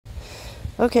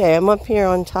Okay, I'm up here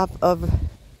on top of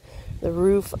the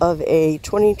roof of a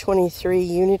 2023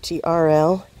 Unity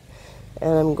RL,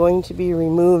 and I'm going to be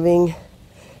removing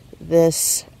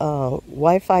this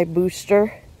Wi-Fi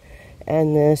booster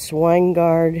and this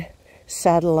WineGuard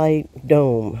satellite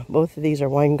dome. Both of these are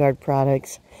WineGuard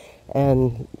products,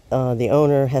 and the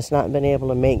owner has not been able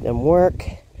to make them work,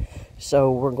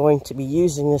 so we're going to be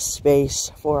using this space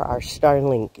for our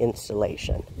Starlink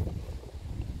installation.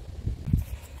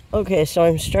 Okay, so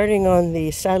I'm starting on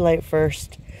the satellite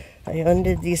first. I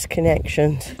undid these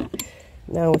connections.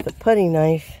 Now with a putty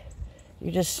knife,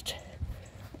 you just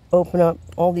open up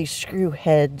all these screw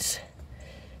heads,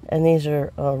 and these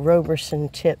are Robertson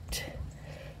tipped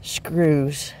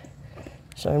screws.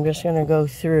 So I'm just going to go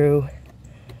through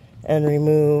and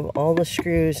remove all the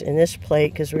screws in this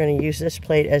plate, because we're going to use this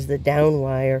plate as the down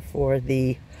wire for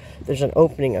there's an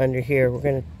opening under here. We're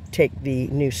going to take the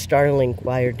new Starlink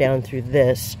wire down through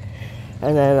this,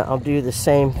 and then I'll do the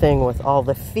same thing with all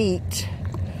the feet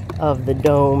of the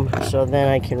dome, so then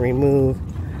I can remove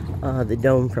the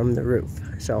dome from the roof.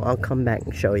 So I'll come back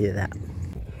and show you that.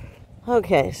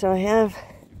 Okay, so I have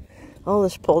all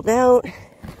this pulled out,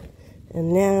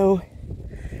 and now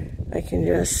I can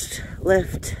just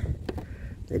lift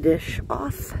the dish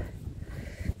off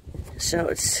so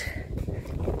it's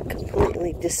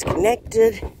completely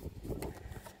disconnected,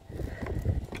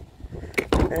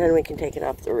 and then we can take it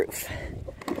off the roof.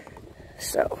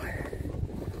 So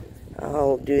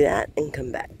I'll do that and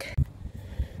come back.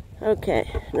 Okay,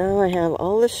 now I have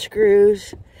all the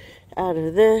screws out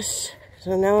of this,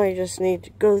 so now I just need to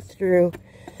go through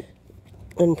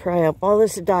and pry up all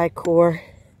this die core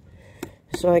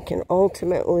so I can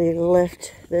ultimately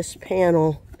lift this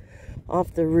panel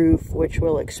off the roof, which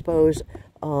will expose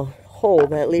a hole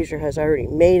that Leisure has already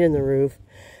made in the roof,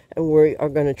 and we are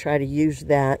going to try to use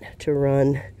that to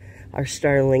run our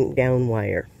Starlink down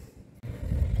wire.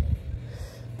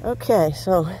 Okay,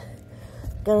 so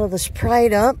got all this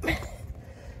pried up,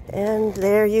 and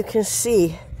there you can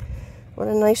see what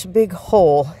a nice big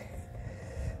hole.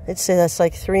 I'd say that's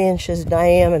like 3 inches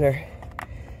diameter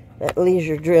that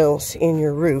Leisure drills in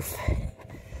your roof.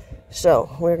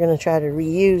 So we're going to try to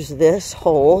reuse this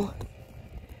hole,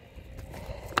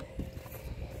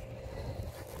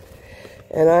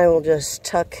 and I will just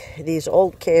tuck these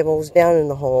old cables down in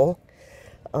the hole.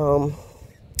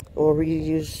 We'll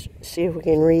see if we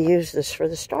can reuse this for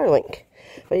the Starlink.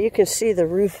 But you can see the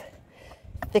roof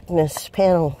thickness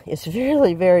panel is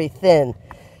really very thin,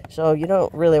 so you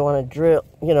don't really want to drill,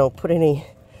 put any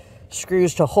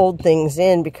screws to hold things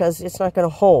in, because it's not going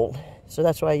to hold. So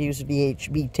that's why I use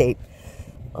VHB tape.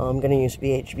 I'm going to use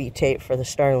VHB tape for the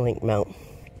Starlink mount.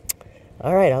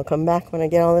 Alright, I'll come back when I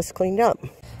get all this cleaned up.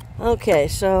 Okay,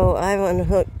 so I've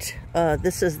unhooked,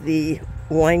 this is the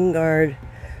WineGuard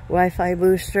Wi-Fi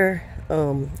booster.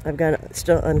 I've got to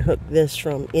still unhook this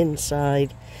from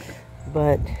inside,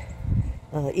 but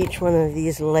each one of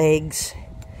these legs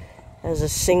has a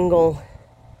single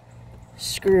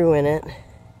screw in it.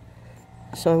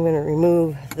 So I'm going to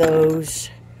remove those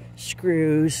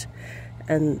screws,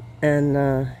 and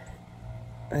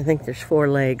I think there's 4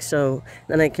 legs, so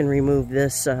then I can remove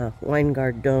this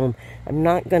WineGuard dome. I'm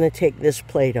not going to take this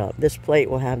plate up. This plate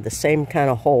will have the same kind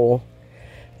of hole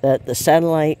that the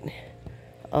satellite,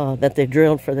 that they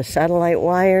drilled for the satellite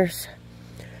wires.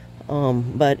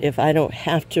 But if I don't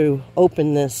have to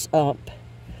open this up,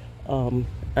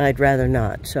 I'd rather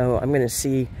not. So I'm going to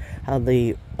see how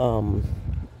the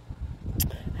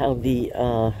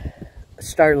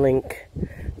Starlink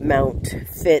mount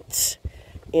fits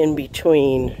in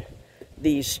between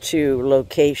these 2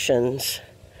 locations,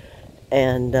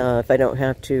 and if I don't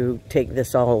have to take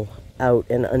this all out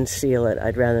and unseal it,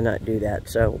 I'd rather not do that.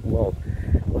 So we'll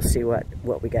see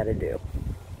what we got to do.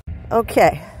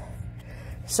 Okay,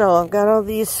 so I've got all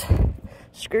these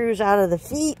screws out of the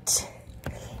feet,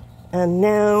 and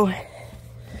now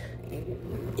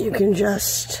you can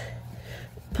just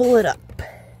pull it up.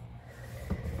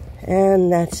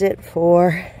 And that's it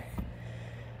for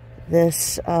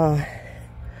this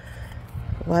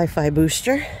Wi-Fi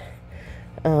booster.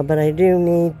 But I do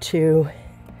need to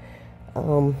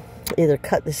either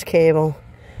cut this cable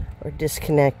or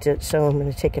disconnect it. So I'm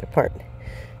going to take it apart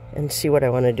and see what I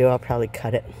want to do. I'll probably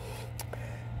cut it.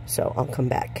 So I'll come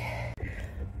back.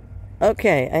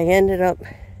 Okay, I ended up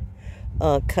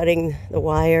cutting the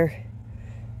wire.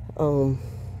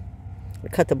 I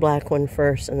cut the black one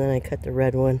first, and then I cut the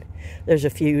red one. There's a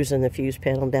fuse in the fuse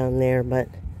panel down there, but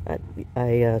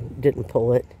I didn't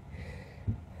pull it.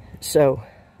 So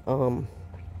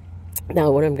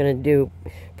now what I'm going to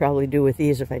probably do with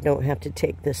these, if I don't have to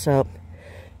take this up,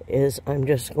 is I'm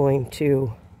just going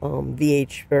to I'm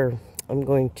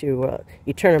going to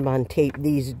Eternabond tape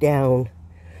these down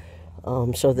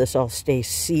so this all stays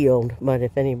sealed. But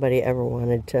if anybody ever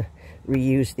wanted to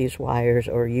reuse these wires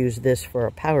or use this for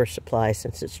a power supply,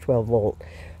 since it's 12 volt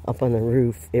up on the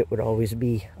roof, it would always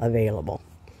be available.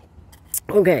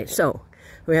 Okay, so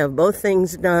we have both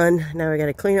things done. Now we got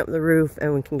to clean up the roof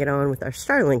and we can get on with our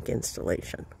Starlink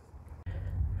installation.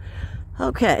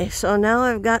 Okay, so now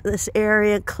I've got this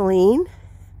area clean,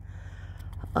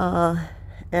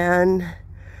 and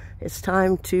it's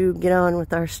time to get on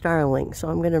with our Starlink. So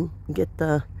I'm going to get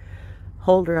the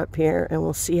holder up here and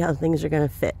we'll see how things are going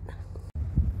to fit.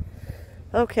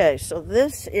 Okay, so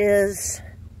this is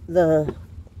the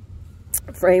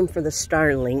frame for the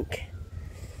Starlink,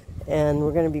 and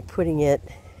we're going to be putting it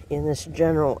in this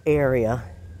general area.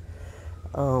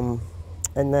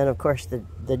 And then, of course,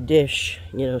 the dish,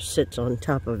 you know, sits on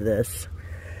top of this.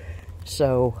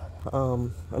 So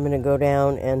I'm going to go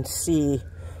down and see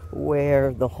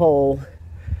where a hole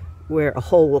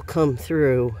will come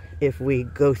through if we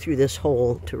go through this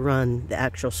hole to run the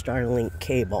actual Starlink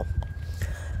cable.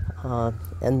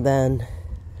 And then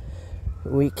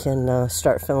we can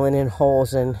start filling in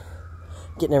holes and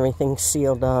getting everything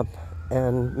sealed up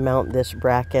and mount this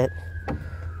bracket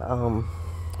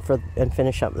and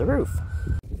finish up the roof.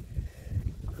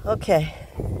 Okay,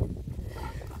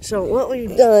 so what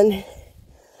we've done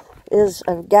is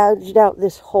I've gouged out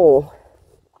this hole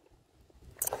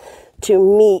to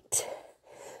meet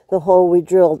the hole we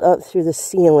drilled up through the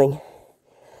ceiling.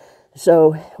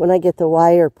 So when I get the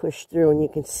wire pushed through and you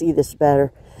can see this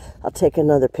better, I'll take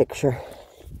another picture.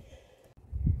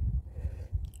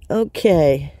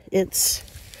 Okay, it's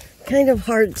kind of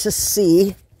hard to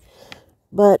see,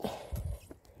 but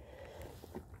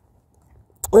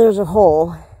there's a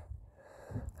hole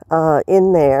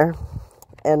in there,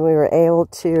 and we were able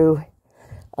to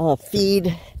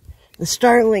feed the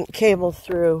Starlink cable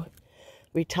through.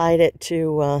 We tied it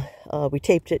to, we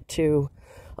taped it to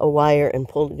a wire and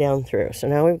pulled it down through. So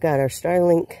now we've got our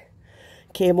Starlink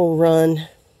cable run,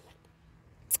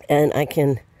 and I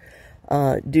can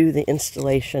do the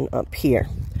installation up here.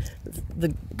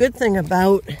 The good thing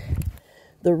about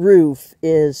the roof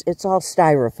is it's all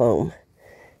styrofoam.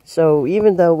 So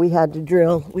even though we couldn't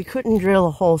drill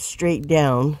a hole straight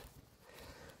down,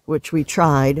 which we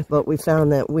tried, but we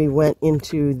found that we went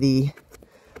into the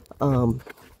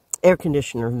air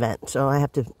conditioner vent. So I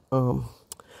have to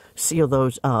seal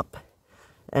those up.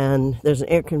 And there's an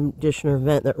air conditioner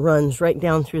vent that runs right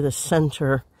down through the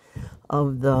center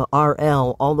of the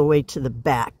RL all the way to the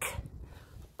back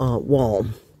wall.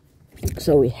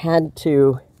 So we had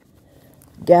to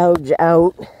gouge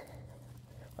out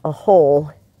a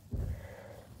hole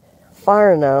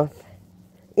far enough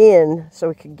in so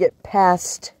we could get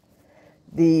past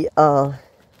the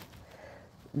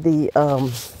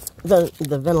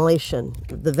ventilation,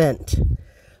 the vent.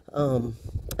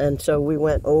 And so we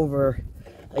went over,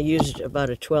 I used about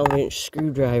a 12-inch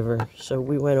screwdriver, so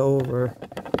we went over,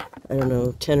 I don't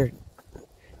know, 10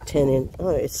 inch, oh,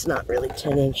 it's not really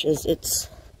 10 inches, it's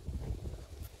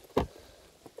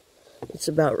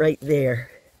about right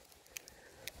there.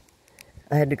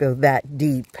 I had to go that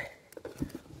deep.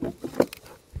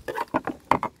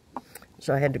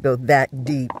 So I had to go that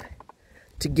deep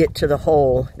to get to the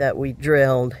hole that we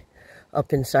drilled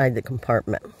up inside the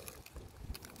compartment.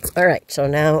 All right, so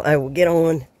now I will get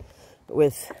on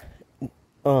with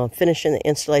finishing the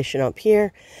installation up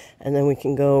here, and then we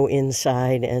can go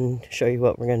inside and show you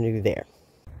what we're going to do there.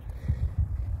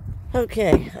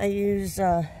 Okay, I use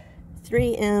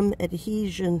 3M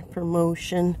adhesion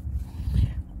promotion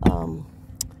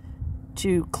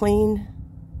to clean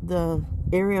the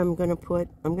area I'm going to put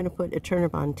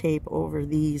Eternabond tape over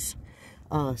these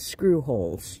screw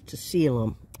holes to seal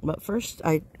them. But first,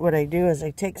 what I do is I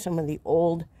take some of the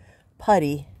old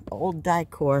putty, old die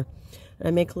core, and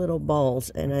I make little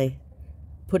balls and I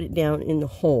put it down in the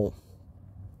hole.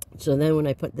 So then when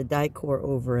I put the die core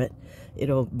over it,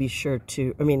 it'll be sure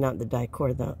to, I mean not the die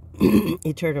core, the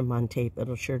Eternabond tape,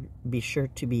 it'll be sure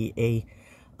to be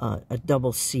a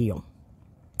double seal.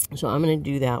 So I'm going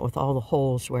to do that with all the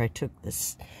holes where I took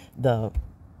the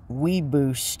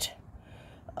WeBoost,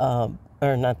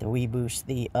 or not the WeBoost,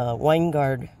 the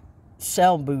Winegard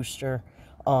cell booster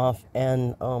off,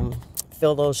 and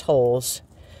fill those holes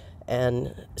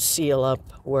and seal up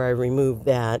where I remove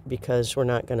that, because we're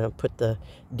not going to put the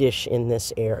dish in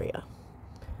this area.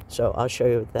 So I'll show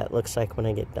you what that looks like when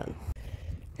I get done.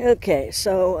 Okay,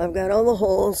 so I've got all the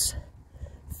holes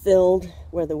filled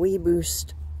where the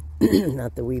WeBoost,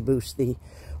 not the WeBoost, the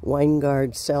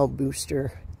Winegard cell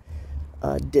booster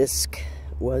disc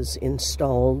was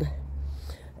installed.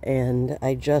 And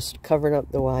I just covered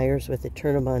up the wires with the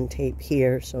turn-on tape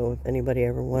here, so if anybody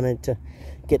ever wanted to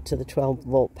get to the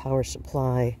 12-volt power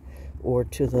supply or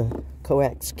to the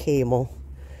coax cable,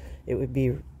 it would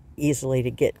be easily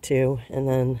to get to. And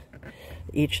then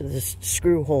each of the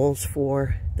screw holes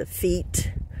for the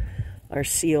feet are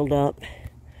sealed up.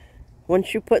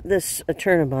 Once you put this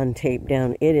turn-on tape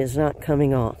down, it is not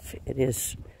coming off. It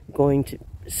is going to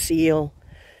seal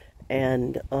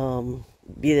and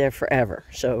be there forever.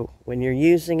 So when you're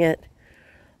using it,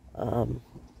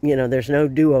 you know, there's no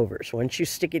do-overs. Once you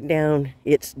stick it down,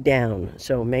 it's down.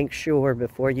 So make sure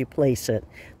before you place it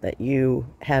that you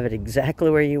have it exactly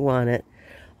where you want it,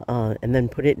 and then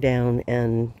put it down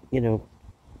and, you know,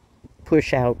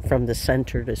 push out from the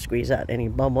center to squeeze out any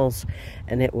bubbles,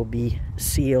 and it will be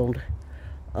sealed,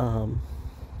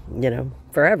 you know,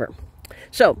 forever.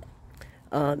 So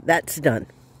that's done.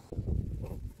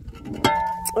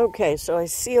 Okay, so I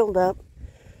sealed up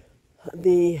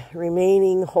the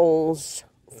remaining holes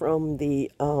from the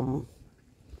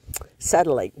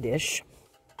satellite dish,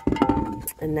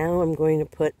 and now I'm going to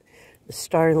put the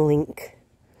Starlink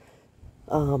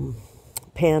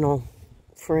panel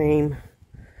frame,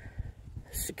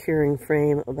 securing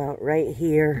frame, about right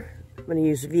here. I'm going to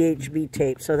use VHB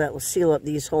tape, so that will seal up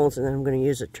these holes, and then I'm going to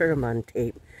use a turn-on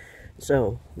tape,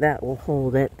 so that will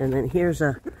hold it. And then here's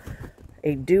a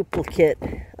duplicate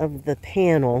of the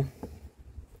panel,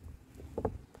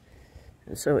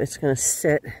 and so it's going to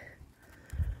sit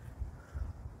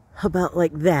about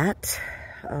like that,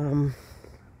 and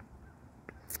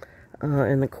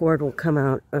the cord will come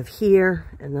out of here,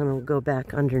 and then it'll go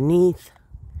back underneath.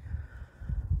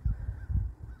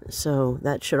 So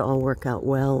that should all work out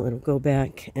well. It'll go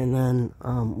back, and then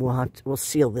we'll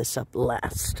seal this up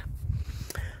last.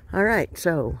 All right,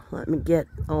 so let me get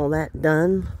all that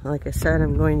done. Like I said,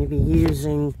 I'm going to be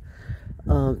using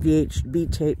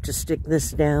VHB tape to stick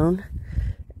this down,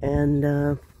 and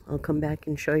I'll come back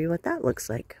and show you what that looks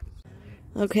like.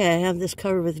 Okay, I have this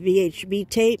covered with VHB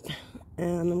tape,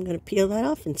 and I'm going to peel that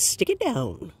off and stick it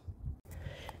down.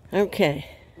 Okay,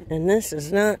 and this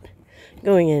is not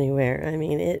going anywhere. I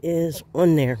mean, it is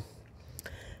on there.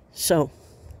 So,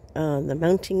 the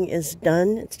mounting is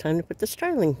done. It's time to put the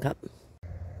Starlink up.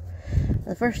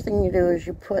 The first thing you do is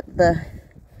you put the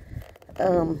I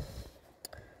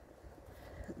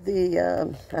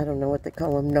don't know what they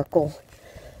call them, knuckle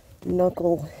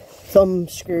thumb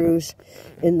screws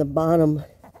in the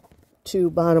two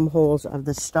bottom holes of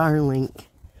the Starlink,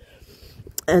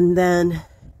 and then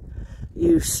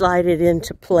you slide it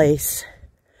into place,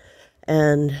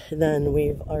 and then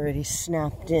we've already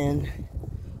snapped in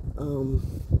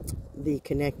the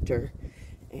connector,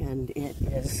 and it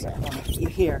is, you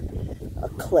hear a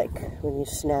click when you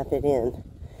snap it in,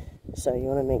 so you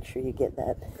want to make sure you get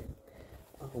that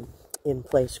in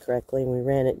place correctly. And we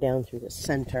ran it down through the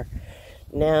center.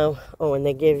 Now, oh, and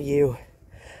they give you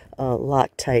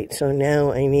Loctite, so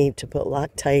now I need to put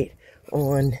Loctite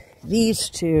on these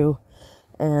two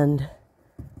and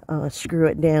screw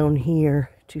it down here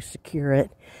to secure it,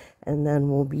 and then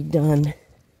we'll be done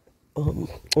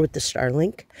with the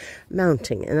Starlink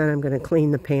mounting. And then I'm going to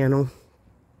clean the panel,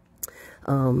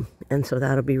 and so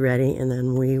that'll be ready, and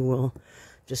then we will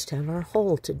just have our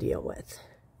hole to deal with.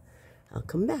 I'll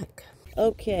come back.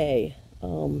 Okay,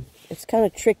 it's kind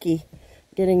of tricky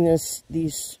getting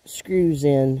these screws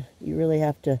in. You really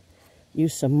have to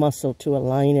use some muscle to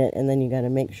align it, and then you got to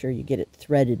make sure you get it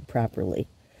threaded properly.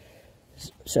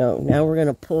 So now we're going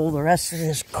to pull the rest of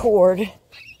this cord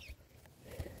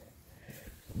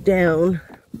down.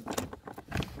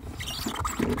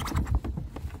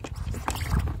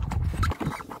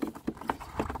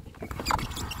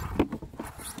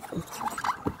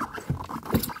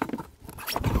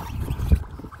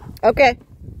 Okay.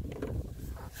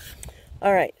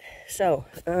 All right, so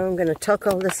I'm going to tuck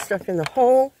all this stuff in the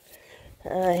hole.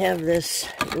 I have this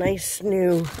nice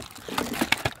new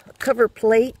cover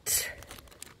plate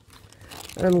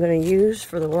that I'm going to use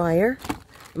for the wire.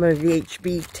 I'm going to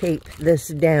VHB tape this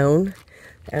down,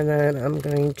 and then I'm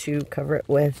going to cover it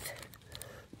with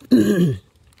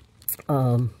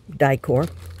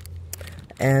Dicor,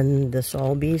 and this will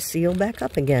all be sealed back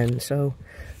up again. So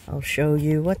I'll show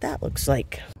you what that looks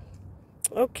like.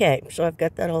 Okay, so I've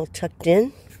got that all tucked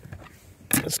in.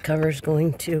 This cover is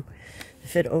going to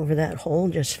fit over that hole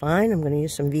just fine. I'm going to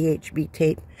use some VHB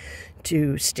tape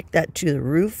to stick that to the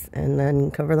roof, and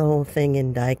then cover the whole thing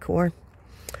in Dicor,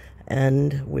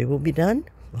 and we will be done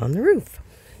on the roof.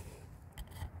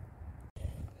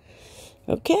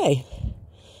 Okay,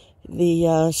 the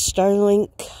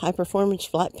Starlink High Performance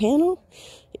flat panel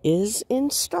is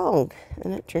installed,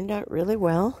 and it turned out really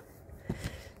well.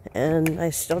 And I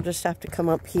still just have to come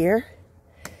up here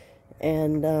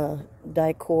and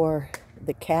die-core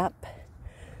the cap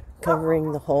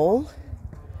covering the hole.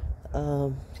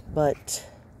 But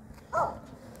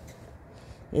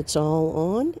it's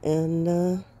all on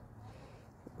and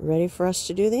ready for us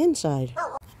to do the inside.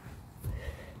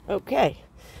 Okay,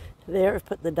 there, I've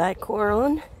put the die-core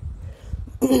on.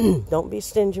 Don't be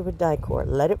stingy with die-core.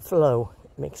 Let it flow.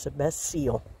 It makes the best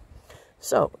seal.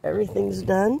 So, everything's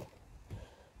done.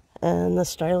 And the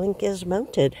Starlink is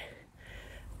mounted.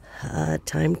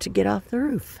 Time to get off the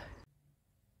roof.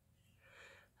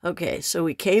 Okay, so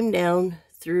we came down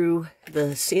through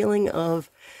the ceiling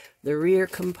of the rear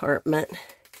compartment.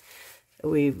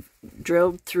 We've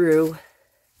drilled through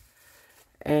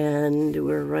and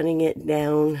we're running it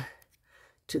down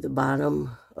to the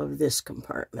bottom of this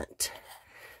compartment.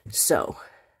 So,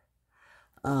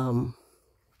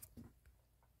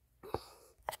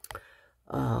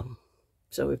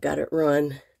 so we've got it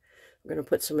run. We're going to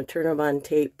put some turn-on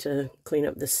tape to clean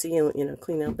up the ceiling,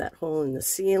 clean up that hole in the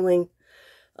ceiling.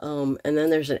 And then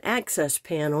there's an access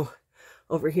panel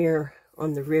over here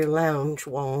on the rear lounge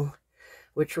wall,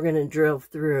 which we're going to drill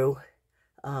through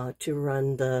to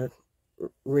run the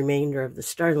remainder of the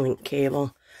Starlink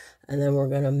cable. And then we're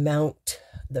going to mount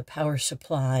the power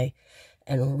supply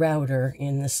and router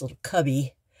in this little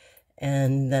cubby.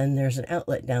 And then there's an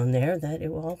outlet down there that it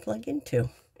will all plug into.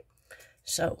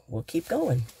 So we'll keep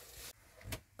going.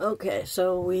 Okay,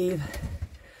 so we've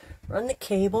run the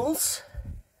cables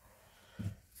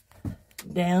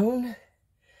down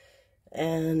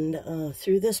and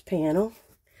through this panel,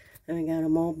 and we got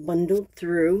them all bundled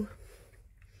through,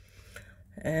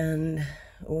 and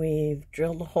we've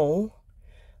drilled a hole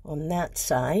on that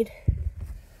side.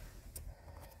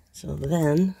 So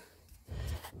then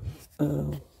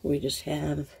we just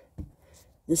have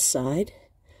this side,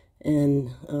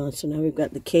 and so now we've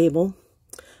got the cable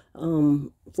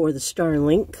for the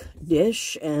Starlink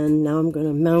dish, and now I'm going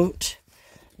to mount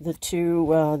the two,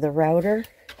 the router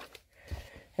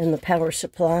and the power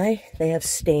supply. They have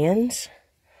stands,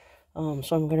 so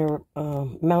I'm going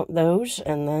to mount those,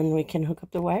 and then we can hook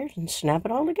up the wires and snap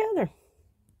it all together.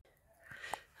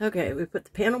 Okay, we put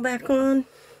the panel back on,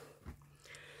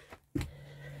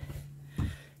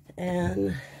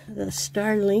 and the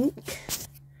Starlink,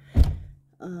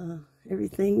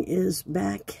 everything is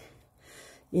back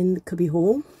in the cubby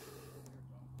hole.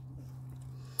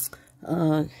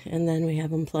 And then we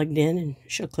have them plugged in, and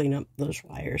she'll clean up those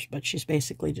wires, but she's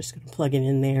basically just going to plug it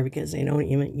in there because they don't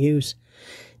even use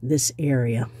this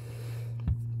area.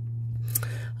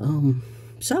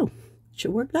 So it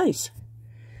should work nice.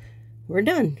 We're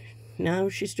done. Now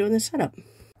she's doing the setup.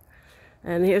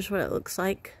 And here's what it looks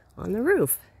like on the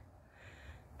roof.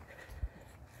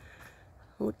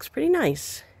 Looks pretty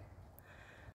nice.